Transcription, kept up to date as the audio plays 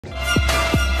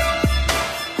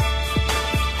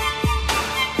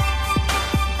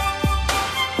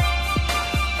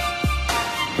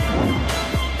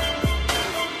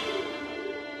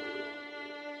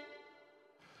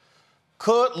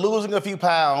Could losing a few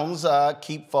pounds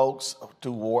keep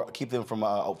them from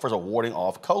first of all, warding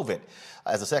off COVID?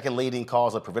 As the second leading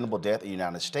cause of preventable death in the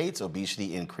United States,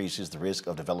 obesity increases the risk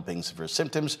of developing severe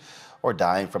symptoms or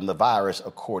dying from the virus,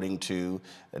 according to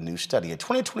a new study. A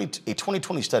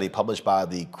 2020 study published by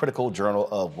the critical Journal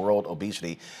of World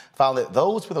Obesity found that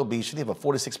those with obesity have a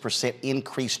 46%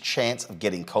 increased chance of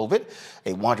getting COVID,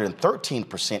 a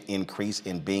 113% increase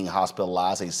in being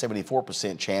hospitalized, a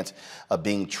 74% chance of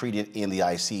being treated in the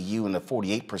ICU, and a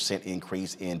 48%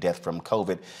 increase in death from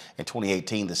COVID. In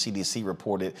 2018, the CDC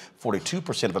reported 42%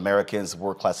 of Americans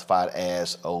were classified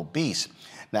as obese.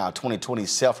 Now, 2020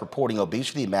 self-reporting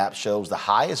obesity map shows the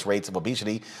highest rates of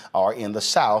obesity are in the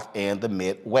South and the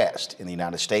Midwest. In the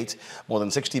United States, more than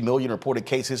 60 million reported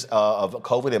cases of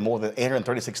COVID and more than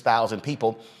 836,000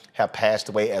 people have passed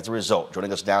away as a result.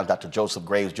 Joining us now, Dr. Joseph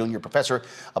Graves, Jr., professor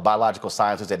of biological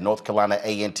sciences at North Carolina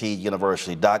A&T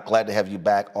University. Doc, glad to have you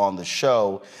back on the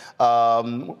show.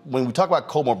 When we talk about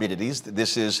comorbidities,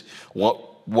 this is what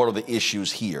are the issues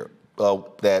here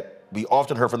that we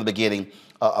often heard from the beginning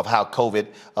of how COVID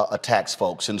attacks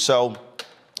folks. And so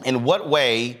in what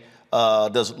way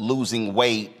does losing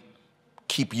weight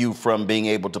keep you from being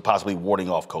able to possibly warding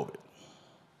off COVID?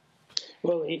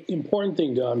 Well, the important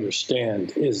thing to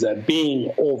understand is that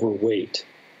being overweight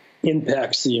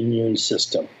impacts the immune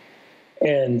system,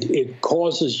 and it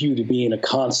causes you to be in a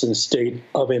constant state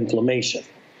of inflammation.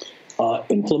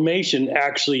 Inflammation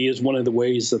actually is one of the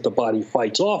ways that the body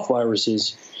fights off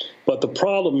viruses, but the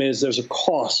problem is there's a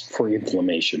cost for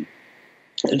inflammation.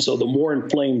 And so the more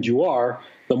inflamed you are,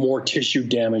 the more tissue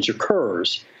damage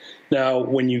occurs. Now,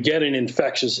 when you get an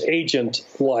infectious agent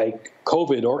like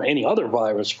COVID or any other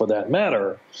virus for that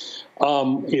matter,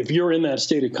 if you're in that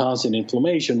state of constant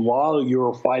inflammation, while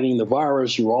you're fighting the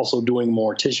virus, you're also doing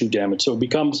more tissue damage. So it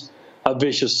becomes a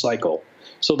vicious cycle.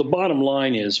 So the bottom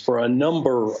line is, for a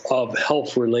number of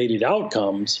health-related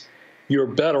outcomes, you're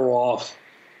better off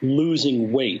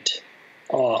losing weight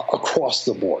across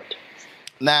the board.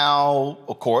 Now,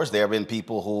 of course, there have been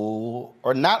people who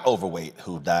are not overweight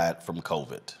who died from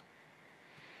COVID.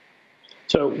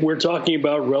 So we're talking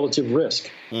about relative risk.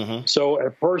 Mm-hmm. So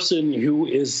a person who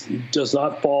does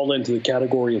not fall into the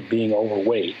category of being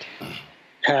overweight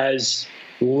has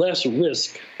less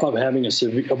risk of having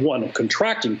of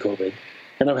contracting COVID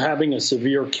and of having a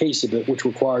severe case of it, which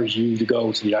requires you to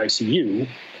go to the ICU.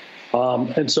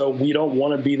 And so we don't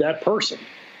want to be that person.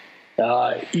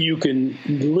 You can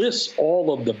list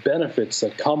all of the benefits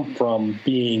that come from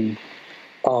being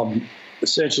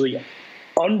essentially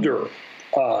under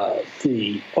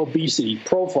the obesity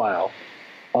profile.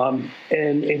 And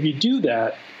if you do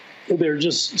that, there are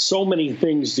just so many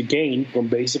things to gain from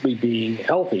basically being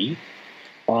healthy.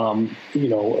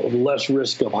 Less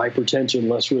risk of hypertension,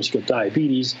 less risk of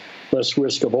diabetes, less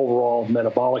risk of overall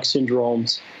metabolic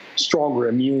syndromes, stronger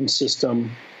immune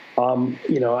system.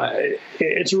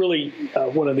 It's really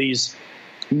one of these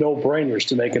no-brainers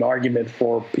to make an argument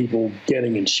for people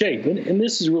getting in shape. And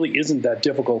this really isn't that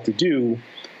difficult to do.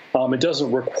 It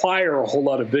doesn't require a whole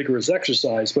lot of vigorous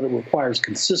exercise, but it requires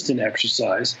consistent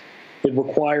exercise. It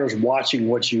requires watching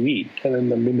what you eat.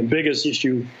 And then, the biggest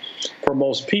issue for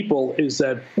most people is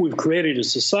that we've created a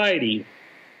society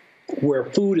where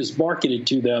food is marketed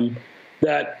to them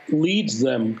that leads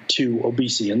them to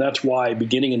obesity. And that's why,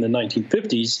 beginning in the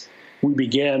 1950s, we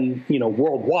began,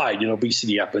 worldwide an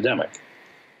obesity epidemic.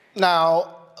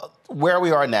 Now, where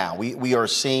we are now, we are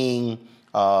seeing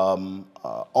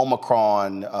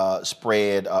Omicron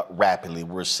spread rapidly.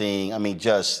 We're seeing,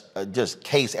 just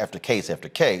case after case after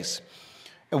case.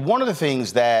 And one of the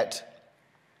things that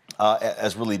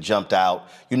has really jumped out,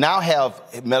 you now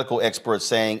have medical experts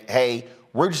saying, hey,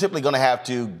 we're simply going to have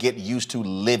to get used to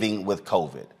living with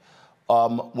COVID.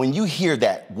 When you hear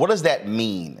that, what does that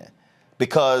mean?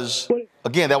 Because,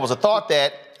 again, there was a thought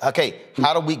that, okay,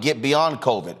 how do we get beyond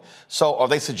COVID? So are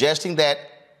they suggesting that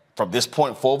from this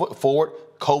point forward,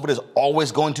 COVID is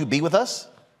always going to be with us?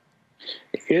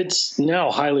 It's now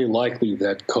highly likely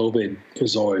that COVID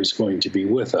is always going to be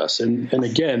with us. And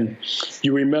again,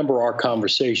 you remember our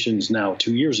conversations now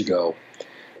 2 years ago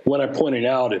when I pointed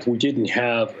out if we didn't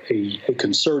have a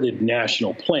concerted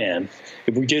national plan,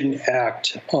 if we didn't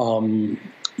act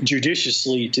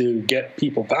judiciously to get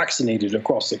people vaccinated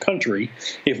across the country,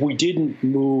 if we didn't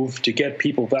move to get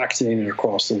people vaccinated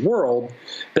across the world,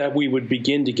 that we would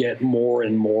begin to get more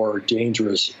and more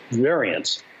dangerous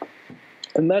variants.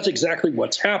 And that's exactly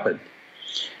what's happened.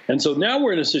 And so now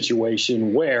we're in a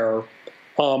situation where,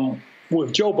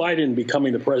 with Joe Biden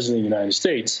becoming the president of the United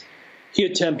States, he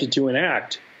attempted to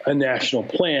enact a national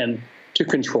plan to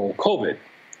control COVID.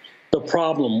 The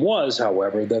problem was,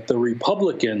 however, that the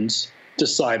Republicans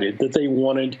decided that they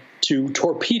wanted to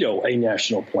torpedo a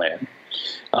national plan.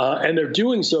 And they're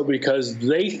doing so because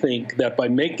they think that by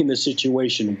making the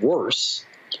situation worse,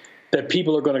 that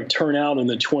people are going to turn out in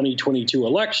the 2022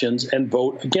 elections and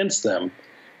vote against them.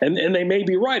 And they may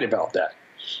be right about that.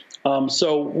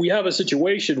 So we have a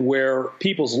situation where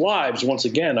people's lives, once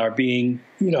again, are being,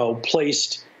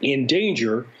 placed in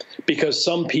danger because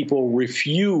some people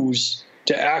refuse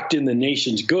to act in the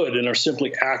nation's good and are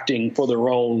simply acting for their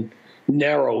own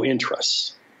narrow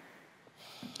interests.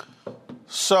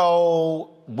 So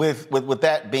with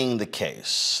that being the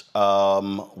case,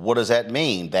 what does that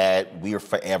mean? That we are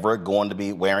forever going to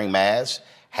be wearing masks,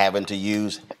 having to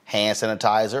use hand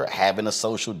sanitizer, having a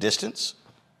social distance?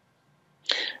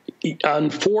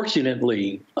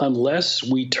 Unfortunately, unless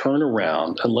we turn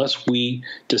around, unless we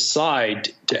decide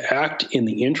to act in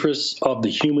the interests of the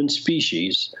human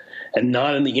species and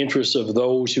not in the interests of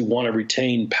those who want to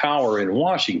retain power in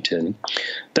Washington,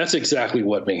 that's exactly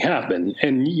what may happen.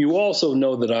 And you also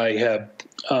know that I have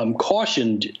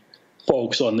cautioned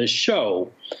folks on this show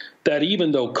that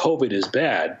even though COVID is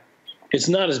bad, it's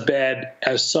not as bad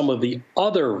as some of the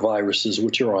other viruses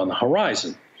which are on the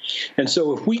horizon. And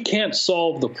so if we can't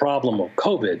solve the problem of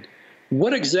COVID,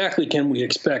 what exactly can we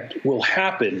expect will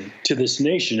happen to this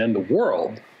nation and the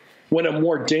world when a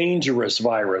more dangerous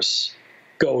virus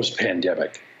goes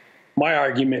pandemic? My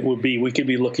argument would be we could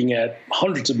be looking at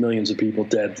hundreds of millions of people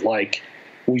dead like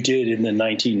we did in the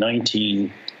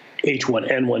 1919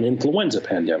 H1N1 influenza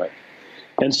pandemic.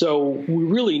 And so we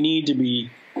really need to be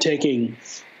taking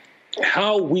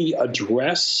how we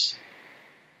address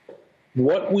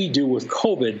what we do with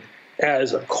COVID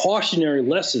as a cautionary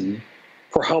lesson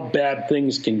for how bad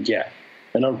things can get.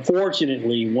 And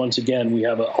unfortunately, once again, we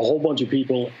have a whole bunch of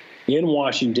people in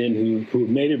Washington who have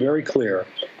made it very clear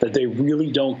that they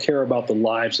really don't care about the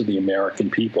lives of the American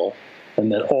people and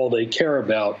that all they care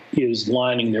about is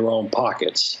lining their own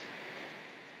pockets.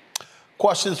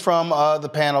 Questions from the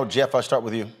panel. Jeff, I'll start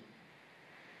with you.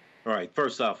 All right.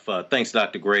 First off, thanks,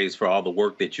 Dr. Graves, for all the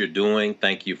work that you're doing.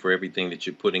 Thank you for everything that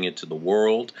you're putting into the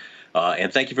world.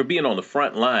 And thank you for being on the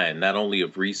front line, not only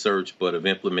of research, but of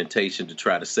implementation to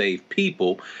try to save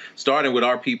people, starting with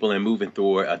our people and moving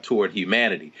toward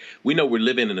humanity. We know we're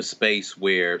living in a space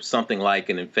where something like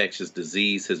an infectious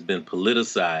disease has been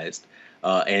politicized,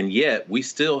 and yet we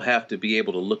still have to be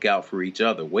able to look out for each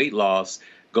other. Weight loss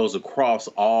goes across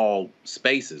all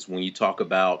spaces when you talk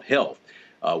about health.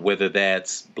 Whether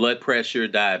that's blood pressure,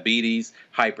 diabetes,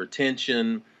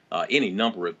 hypertension, any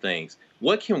number of things.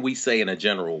 What can we say in a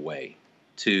general way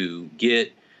to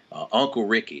get Uncle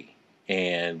Ricky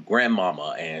and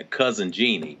Grandmama and Cousin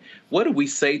Jeannie? What do we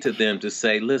say to them to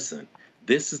say, listen,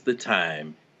 this is the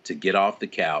time to get off the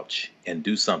couch and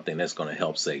do something that's going to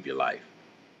help save your life?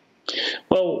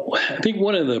 Well, I think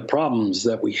one of the problems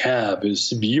that we have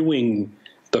is viewing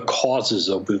the causes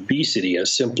of obesity as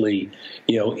simply,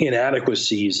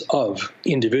 inadequacies of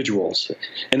individuals.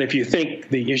 And if you think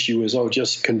the issue is,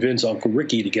 just convince Uncle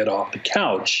Ricky to get off the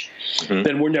couch,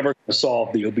 then we're never going to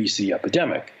solve the obesity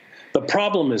epidemic. The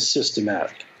problem is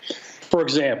systematic. For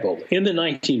example, in the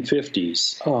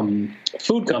 1950s,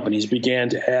 food companies began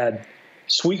to add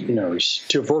sweeteners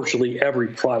to virtually every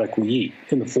product we eat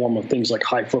in the form of things like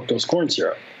high fructose corn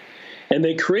syrup. And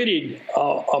they created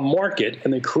a market,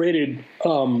 and they created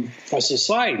a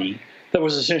society that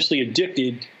was essentially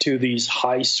addicted to these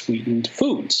high-sweetened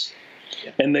foods.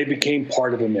 And they became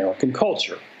part of American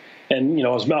culture. And,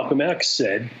 as Malcolm X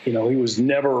said, he was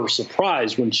never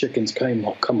surprised when chickens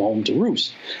come home to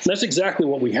roost. And that's exactly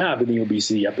what we have in the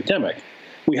obesity epidemic.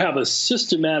 We have a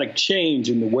systematic change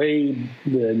in the way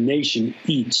the nation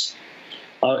eats,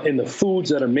 in the foods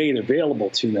that are made available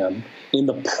to them, in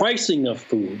the pricing of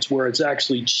foods, where it's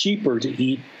actually cheaper to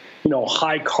eat,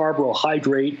 high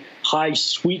carbohydrate, high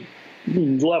sweet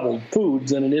level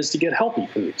foods than it is to get healthy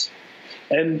foods.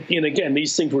 And again,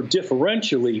 these things were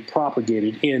differentially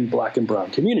propagated in Black and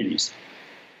brown communities.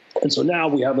 And so now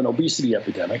we have an obesity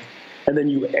epidemic, and then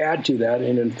you add to that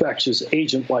an infectious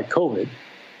agent like COVID.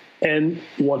 And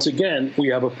once again, we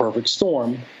have a perfect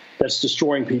storm that's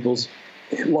destroying people's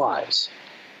lives.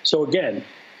 So again,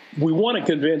 we want to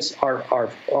convince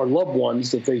our loved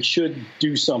ones that they should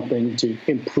do something to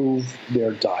improve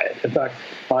their diet. In fact,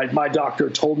 my doctor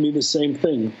told me the same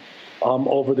thing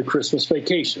over the Christmas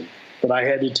vacation, that I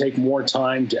had to take more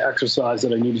time to exercise,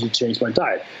 that I needed to change my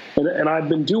diet. And I've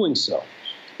been doing so.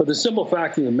 But the simple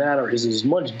fact of the matter is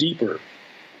much deeper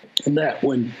than that.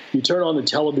 When you turn on the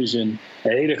television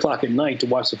at 8 o'clock at night to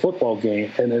watch the football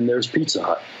game, and then there's Pizza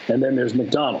Hut, and then there's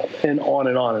McDonald's, and on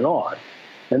and on and on.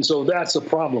 And so that's the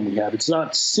problem we have. It's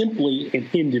not simply an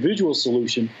individual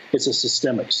solution, it's a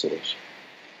systemic solution.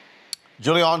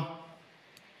 Julian?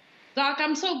 Doc,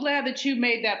 I'm so glad that you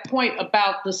made that point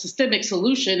about the systemic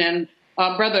solution. And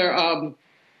my brother, I'm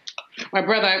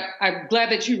glad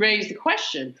that you raised the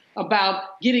question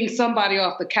about getting somebody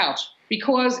off the couch,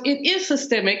 because it is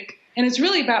systemic, and it's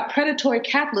really about predatory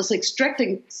capitalists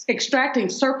extracting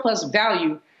surplus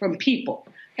value from people.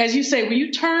 As you say, when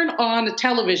you turn on the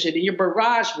television and you're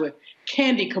barraged with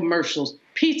candy commercials,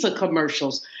 pizza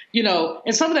commercials,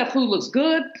 and some of that food looks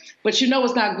good, but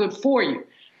it's not good for you.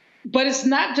 But it's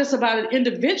not just about an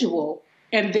individual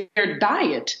and their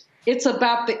diet. It's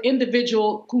about the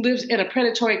individual who lives in a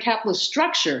predatory capitalist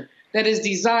structure that is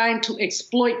designed to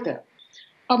exploit them.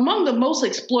 Among the most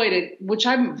exploited, which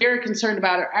I'm very concerned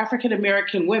about, are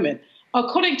African-American women.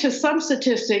 According to some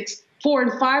statistics, 4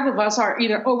 in 5 of us are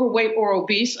either overweight or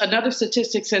obese. Another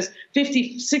statistic says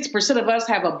 56% of us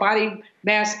have a body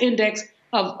mass index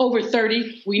of over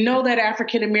 30. We know that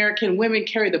African-American women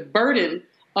carry the burden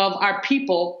of our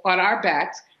people on our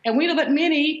backs. And we know that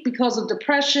many, because of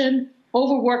depression,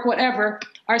 overwork, whatever,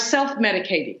 are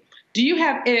self-medicating.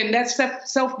 And that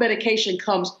self-medication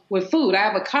comes with food. I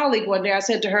have a colleague one day, I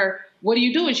said to her, "What are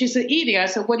you doing?" She said, "Eating." I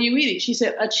said, "What are you eating?" She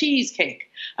said, "A cheesecake."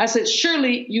 I said,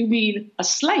 "Surely you mean a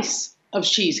slice of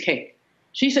cheesecake."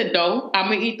 She said, "No,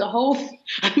 I'm gonna eat the whole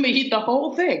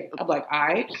thing." I'm like, all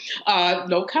right,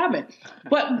 no comment.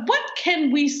 But what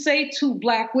can we say to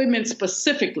Black women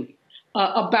specifically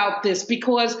about this?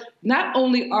 Because not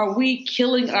only are we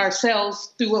killing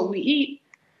ourselves through what we eat,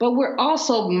 but we're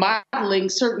also modeling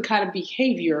certain kind of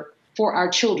behavior for our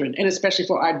children, and especially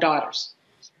for our daughters.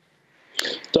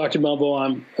 Dr. Melville,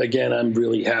 I'm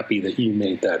really happy that you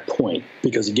made that point,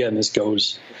 because again, this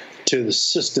goes to the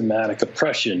systematic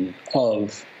oppression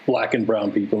of Black and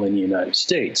brown people in the United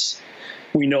States.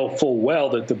 We know full well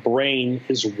that the brain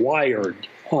is wired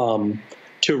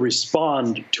to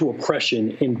respond to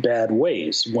oppression in bad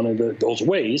ways. One of those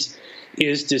ways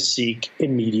is to seek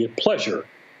immediate pleasure.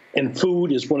 And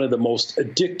food is one of the most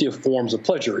addictive forms of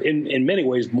pleasure, in many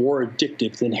ways more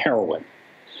addictive than heroin.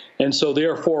 And so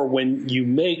therefore, when you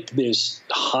make this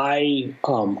high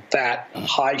fat,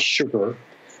 high sugar,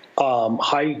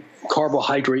 high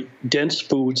carbohydrate dense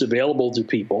foods available to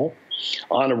people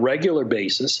on a regular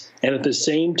basis, and at the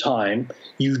same time,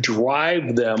 you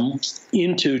drive them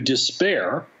into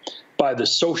despair by the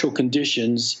social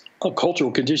conditions,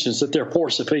 cultural conditions that they're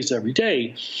forced to face every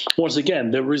day, once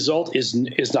again, the result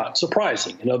is not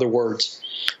surprising. In other words,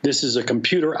 this is a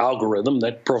computer algorithm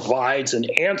that provides an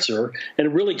answer and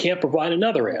it really can't provide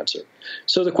another answer.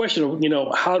 So the question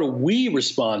of, how do we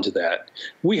respond to that?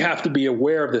 We have to be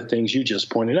aware of the things you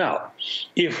just pointed out.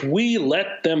 If we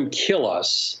let them kill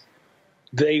us,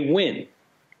 they win.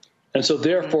 And so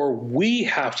therefore, we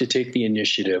have to take the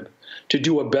initiative to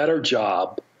do a better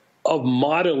job of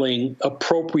modeling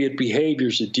appropriate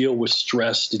behaviors to deal with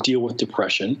stress, to deal with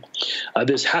depression.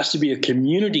 This has to be a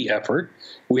community effort.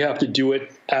 We have to do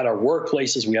it at our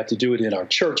workplaces. We have to do it in our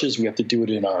churches. We have to do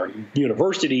it in our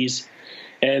universities.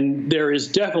 And there is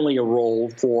definitely a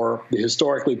role for the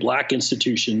historically Black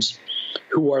institutions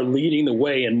who are leading the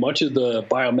way in much of the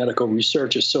biomedical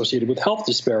research associated with health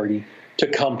disparity to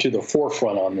come to the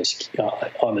forefront on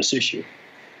this issue.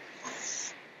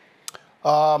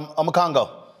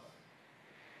 Omokongo.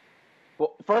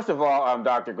 Well, first of all,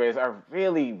 Dr. Grace, I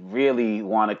really, really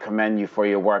want to commend you for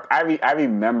your work. I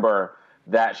remember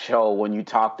that show when you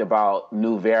talked about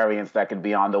new variants that could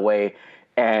be on the way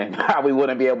and how we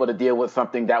wouldn't be able to deal with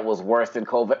something that was worse than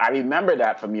COVID. I remember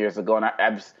that from years ago,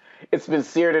 and it's been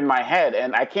seared in my head.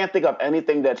 And I can't think of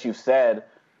anything that you've said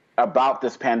about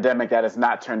this pandemic that has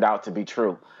not turned out to be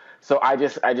true. So I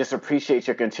just appreciate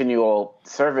your continual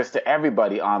service to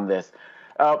everybody on this.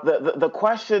 The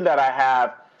question that I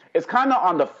have is kind of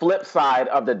on the flip side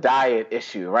of the diet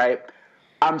issue, right?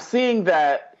 I'm seeing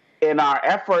that in our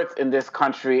efforts in this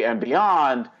country and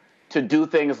beyond to do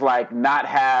things like not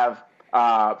have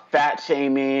fat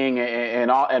shaming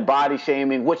and body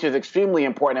shaming, which is extremely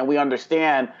important, and we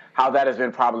understand how that has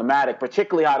been problematic,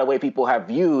 particularly how the way people have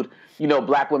viewed,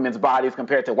 Black women's bodies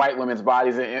compared to white women's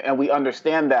bodies, and we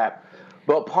understand that.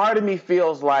 But part of me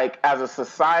feels like, as a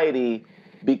society,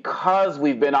 because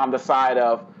we've been on the side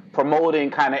of promoting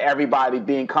kind of everybody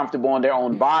being comfortable in their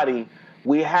own body,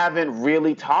 we haven't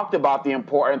really talked about the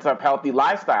importance of healthy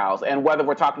lifestyles, and whether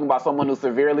we're talking about someone who's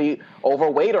severely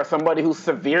overweight or somebody who's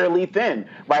severely thin,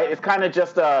 right? It's kind of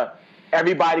just a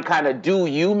everybody kind of do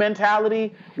you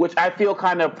mentality, which I feel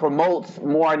kind of promotes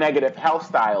more negative health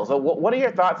styles. So what are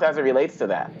your thoughts as it relates to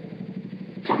that?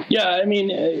 Yeah, I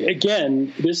mean,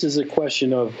 again, this is a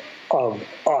question of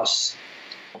us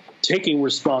taking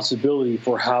responsibility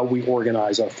for how we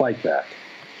organize our fight back.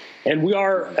 And we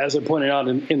are, as I pointed out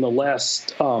in the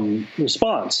last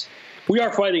response, we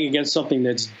are fighting against something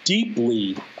that's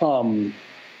deeply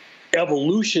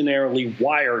evolutionarily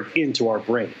wired into our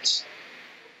brains.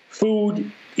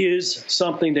 Food is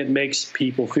something that makes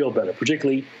people feel better,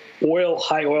 particularly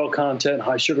high oil content,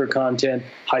 high sugar content,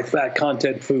 high fat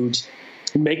content foods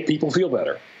make people feel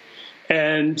better.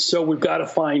 And so we've got to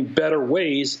find better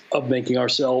ways of making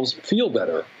ourselves feel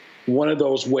better. One of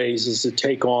those ways is to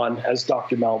take on, as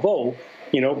Dr. Malveaux,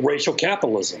 racial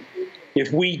capitalism.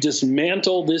 If we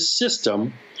dismantle this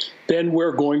system, then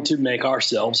we're going to make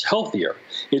ourselves healthier.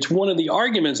 It's one of the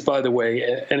arguments, by the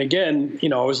way, and again,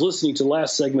 I was listening to the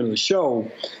last segment of the show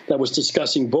that was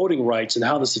discussing voting rights and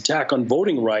how this attack on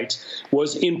voting rights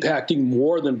was impacting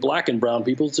more than black and brown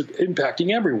people. It's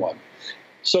impacting everyone.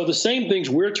 So the same things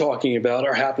we're talking about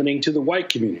are happening to the white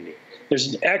community.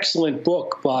 There's an excellent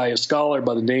book by a scholar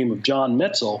by the name of John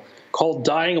Metzl called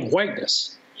Dying of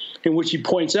Whiteness, in which he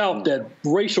points out that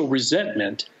racial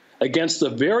resentment against the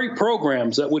very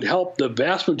programs that would help the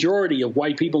vast majority of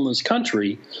white people in this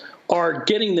country are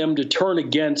getting them to turn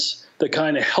against the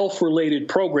kind of health-related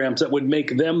programs that would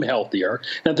make them healthier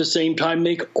and at the same time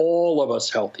make all of us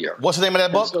healthier. What's the name of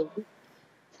that book?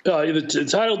 The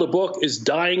title of the book is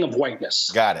Dying of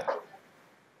Whiteness. Got it.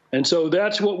 And so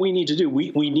that's what we need to do.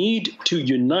 We need to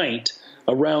unite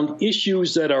around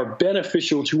issues that are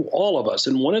beneficial to all of us.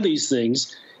 And one of these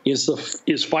things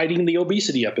is fighting the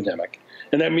obesity epidemic.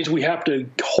 And that means we have to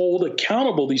hold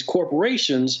accountable these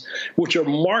corporations which are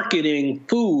marketing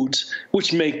foods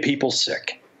which make people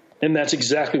sick. And that's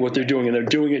exactly what they're doing. And they're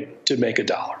doing it to make a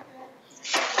dollar.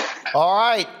 All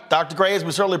right. Dr. Graves,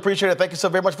 we certainly appreciate it. Thank you so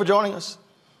very much for joining us.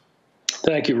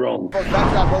 Thank you, Roland. Folks,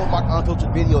 back to our Roland Martin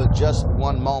Unfiltered video in just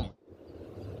one moment.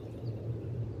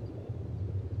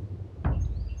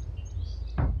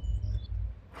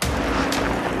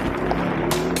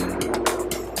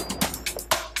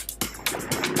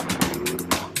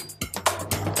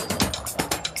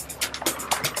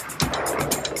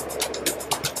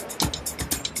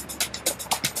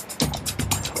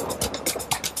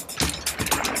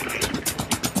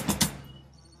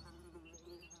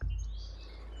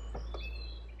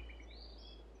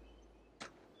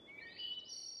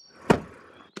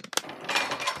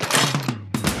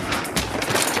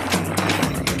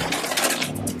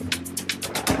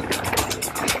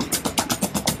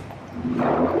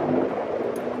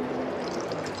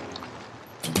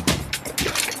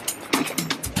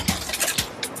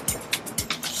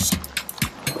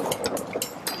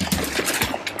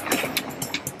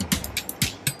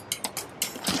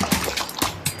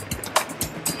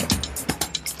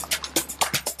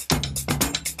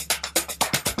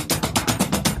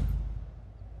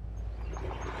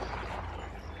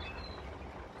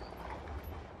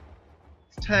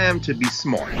 Time to be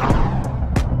smart.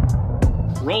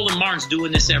 Roland Martin's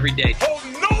doing this every day. Oh,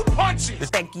 no punches!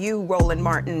 Thank you, Roland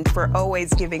Martin, for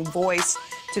always giving voice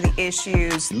to the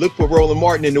issues. Look for Roland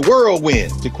Martin in the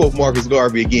whirlwind, to quote Marcus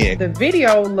Garvey again. The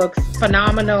video looks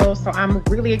phenomenal, so I'm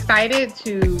really excited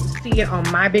to see it on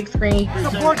my big screen.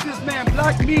 Support this man,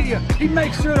 Black Media. He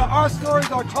makes sure that our stories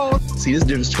are told. See, this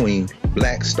difference between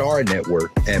Black Star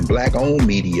Network and Black-owned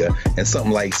media and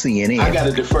something like CNN. I got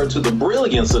to defer to the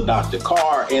brilliance of Dr.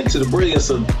 Carr and to the brilliance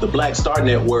of the Black Star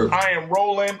Network. I am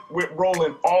rolling with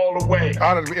Roland all the way.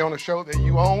 Honored to be on a show that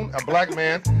you own. A black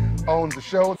man owns the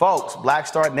show. Folks, Black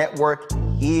Star Network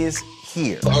is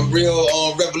here. I'm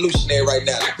real revolutionary right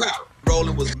now.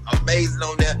 Roland was amazing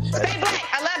on there. Hey, Black,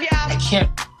 I love y'all. I can't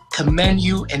commend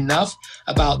you enough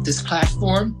about this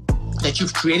platform that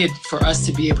you've created for us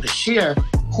to be able to share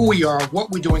who we are, what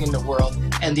we're doing in the world,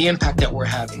 and the impact that we're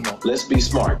having. Let's be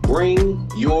smart. Bring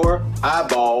your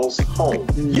eyeballs home.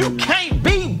 You can't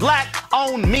be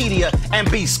Black-owned media and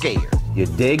be scared. You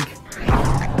dig?